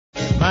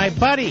My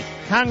buddy,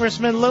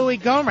 Congressman Louis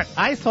Gohmert.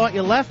 I thought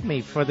you left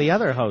me for the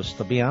other host,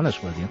 to be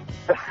honest with you.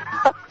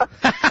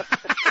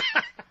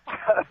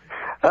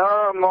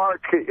 Oh,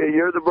 Mark,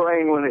 you're the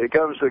brain when it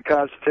comes to the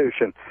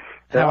Constitution.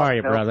 How are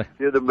you, brother?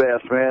 You're the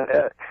best, man.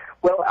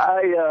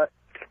 The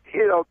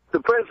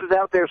president's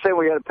out there saying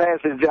we got to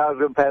pass the jobs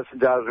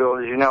bill.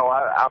 As you know,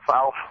 I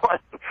filed one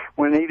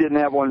when he didn't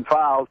have one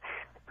filed.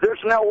 There's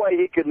no way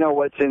he could know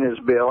what's in his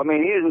bill. I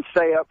mean, he didn't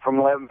stay up from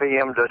 11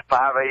 p.m. to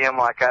 5 a.m.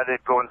 like I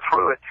did going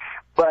through it.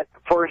 But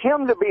for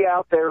him to be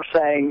out there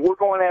saying we're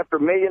going after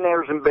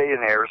millionaires and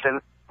billionaires,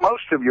 and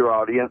most of your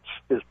audience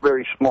is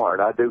very smart.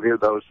 I do hear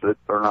those that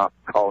are not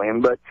call in,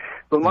 but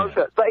most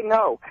of they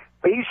know.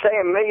 But he's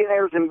saying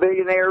millionaires and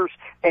billionaires,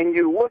 and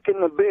you look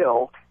in the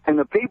bill, and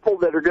the people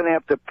that are going to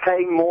have to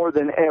pay more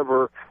than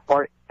ever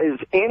is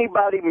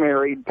anybody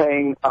married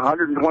paying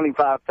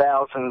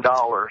 $125,000.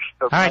 All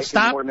right,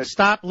 stop,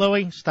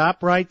 Louis.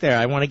 Stop right there.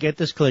 I want to get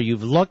this clear.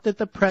 You've looked at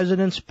the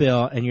president's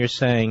bill, and you're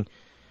saying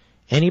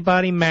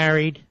anybody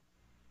married,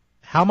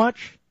 how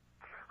much?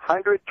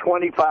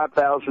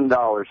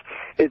 $125,000.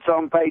 It's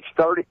on page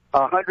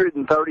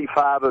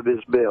 135 of his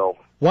bill.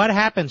 What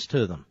happens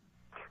to them?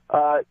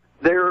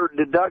 Their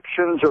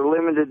deductions are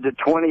limited to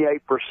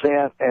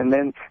 28%, and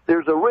then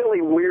there's a really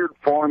weird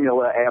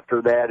formula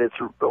after that. It's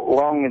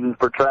long and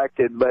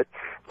protracted, but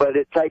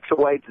it takes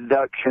away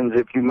deductions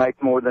if you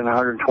make more than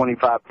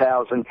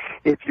 $125,000.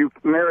 If you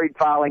married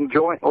filing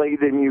jointly,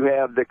 then you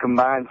have the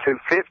combined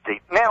 $250,000.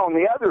 Now, on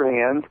the other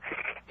hand,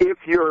 if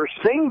you're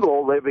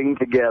single living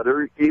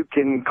together, you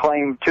can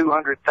claim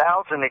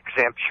 $200,000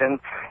 exemption,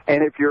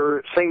 and if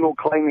you're single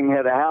claiming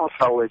head of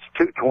household, it's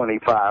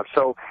 $225,000.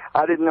 So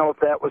I didn't know if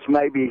that was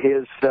maybe his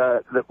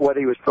what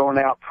he was throwing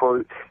out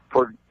for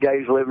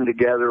gays living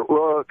together.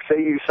 Look,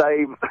 see, you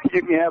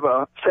can have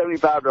a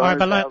 $75. All right,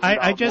 but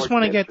I just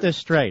want to get this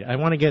straight. I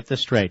want to get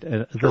this straight.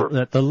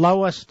 Sure. The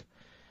lowest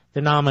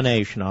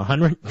denomination,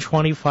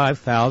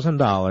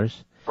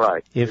 $125,000.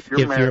 Right. If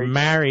you're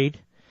married,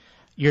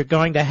 you're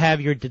going to have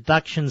your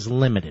deductions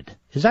limited.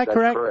 Is that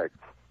correct?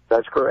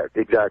 That's correct.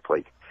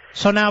 Exactly.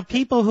 So now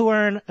people who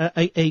earn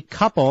a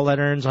couple that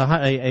earns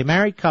a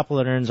married couple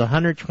that earns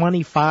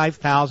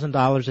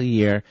 $125,000 a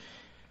year,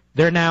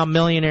 they're now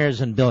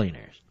millionaires and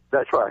billionaires.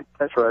 That's right.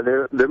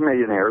 They're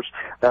millionaires.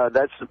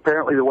 That's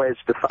apparently the way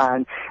it's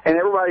defined. And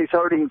everybody's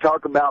heard him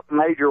talk about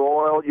major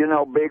oil,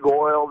 big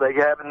oil. They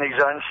having these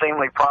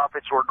unseemly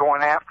profits. We're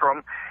going after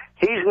them.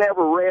 He's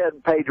never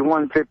read page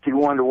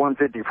 151 to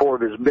 154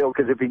 of his bill,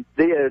 because if he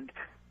did,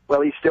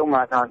 well, he still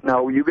might not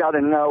know. You got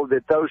to know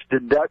that those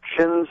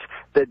deductions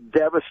that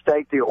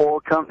devastate the oil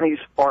companies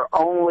are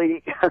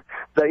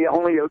they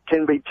only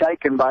can be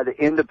taken by the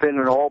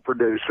independent oil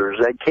producers.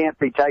 They can't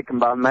be taken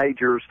by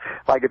majors,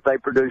 like if they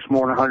produce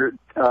more than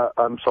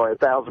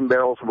 1,000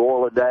 barrels of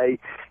oil a day.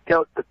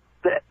 The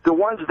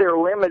ones they're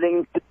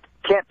limiting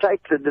can't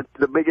take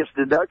the biggest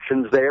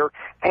deductions there.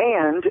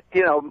 And,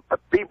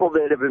 people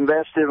that have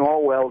invested in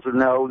oil wells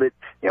know that,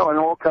 an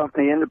oil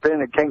company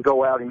independent can't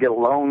go out and get a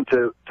loan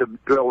to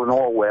drill an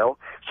oil well.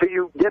 So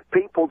you get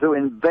people to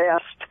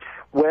invest.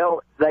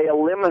 Well, they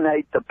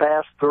eliminate the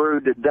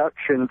pass-through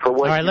deduction for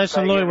what. All right,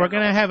 listen, Louis, we're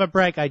going to have a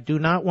break. I do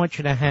not want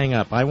you to hang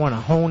up. I want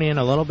to hone in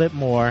a little bit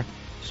more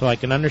so I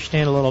can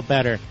understand a little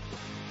better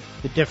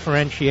the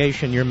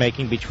differentiation you're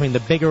making between the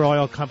bigger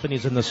oil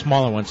companies and the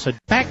smaller ones. So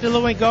back to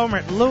Louis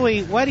Gohmert.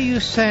 Louis, what are you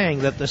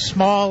saying, that the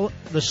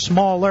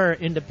smaller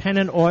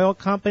independent oil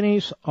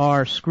companies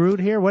are screwed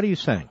here? What are you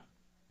saying?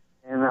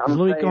 And I'm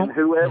saying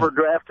whoever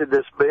drafted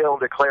this bill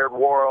declared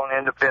war on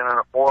independent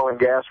oil and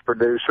gas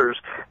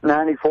producers,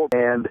 94,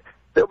 and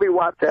they'll be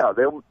wiped out.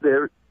 They're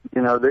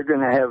going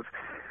to have.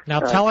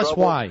 Now tell us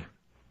trouble. Why.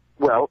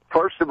 Well,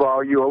 first of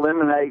all, you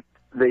eliminate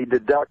the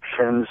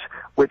deductions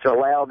which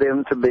allow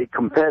them to be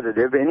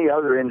competitive. Any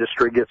other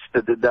industry gets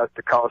to deduct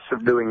the cost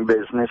of doing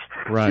business.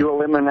 Right. You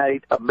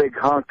eliminate a big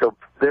hunk of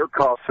their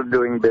costs of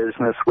doing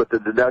business with the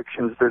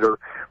deductions that are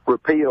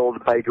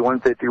repealed, page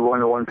 151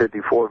 to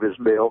 154 of his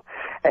bill.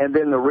 And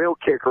then the real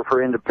kicker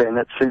for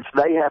independents, since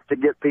they have to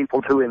get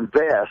people to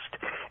invest,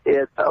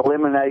 it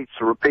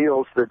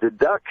repeals the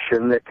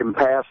deduction that can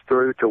pass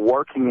through to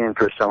working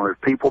interest owners,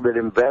 people that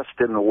invest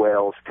in the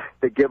wells,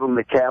 that give them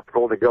the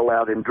capital to go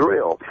out and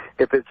drill.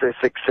 If it's a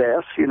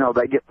success,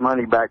 they get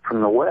money back from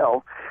the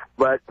well,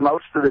 but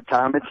most of the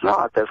time it's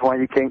not. That's why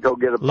you can't go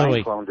get a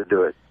bank loan to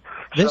do it.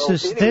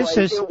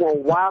 It will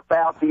wipe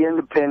out the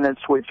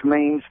independents, which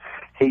means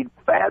he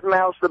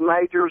badmouths the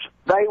majors.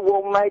 They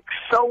will make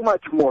so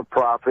much more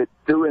profit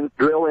drilling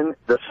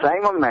the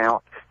same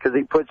amount because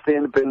he puts the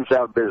independents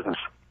out of business.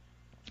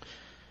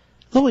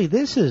 Louis,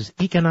 this is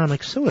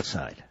economic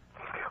suicide.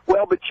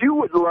 Well, but you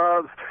would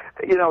love,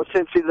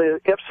 since the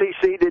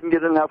FCC didn't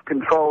get enough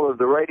control of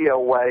the radio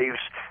waves,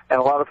 and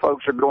a lot of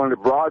folks are going to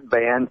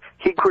broadband,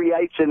 he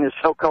creates in his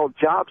so-called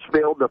jobs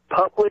bill the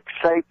Public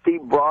Safety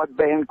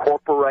Broadband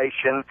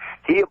Corporation.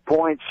 He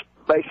appoints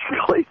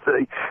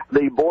basically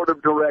the board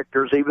of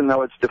directors, even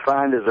though it's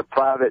defined as a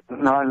private,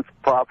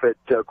 non-profit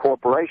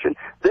corporation,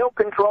 they'll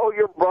control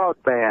your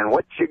broadband.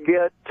 What you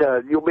get,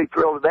 you'll be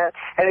thrilled with that.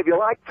 And if you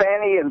like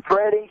Fannie and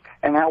Freddie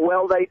and how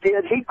well they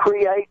did, he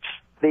creates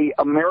the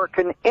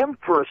American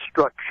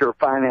Infrastructure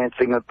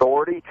Financing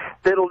Authority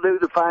that'll do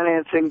the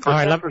financing for all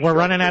right, we're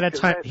running out of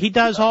time. He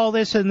does all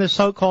this in the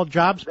so-called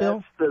jobs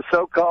bill? That's the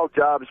so-called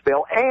jobs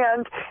bill.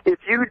 And if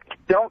you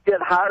don't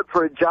get hired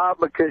for a job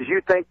because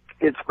you think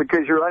it's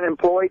because you're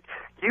unemployed,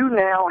 you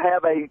now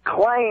have a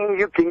claim.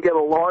 You can get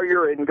a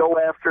lawyer and go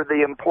after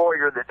the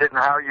employer that didn't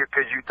hire you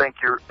because you think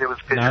it was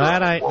because you're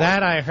unemployed.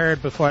 That I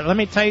heard before. Let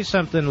me tell you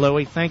something,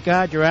 Louis. Thank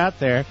God you're out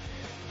there.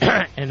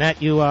 And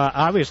that you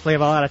obviously have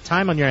a lot of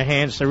time on your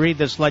hands to read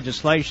this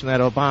legislation that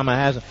Obama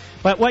has.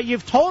 But what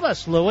you've told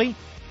us, Louis,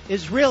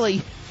 is really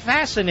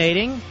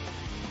fascinating.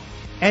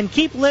 And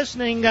keep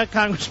listening,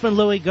 Congressman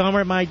Louis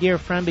Gohmert, my dear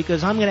friend,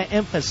 because I'm going to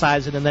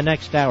emphasize it in the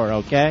next hour,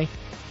 okay?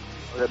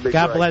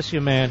 God bless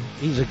you, man.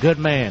 He's a good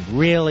man,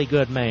 really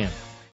good man.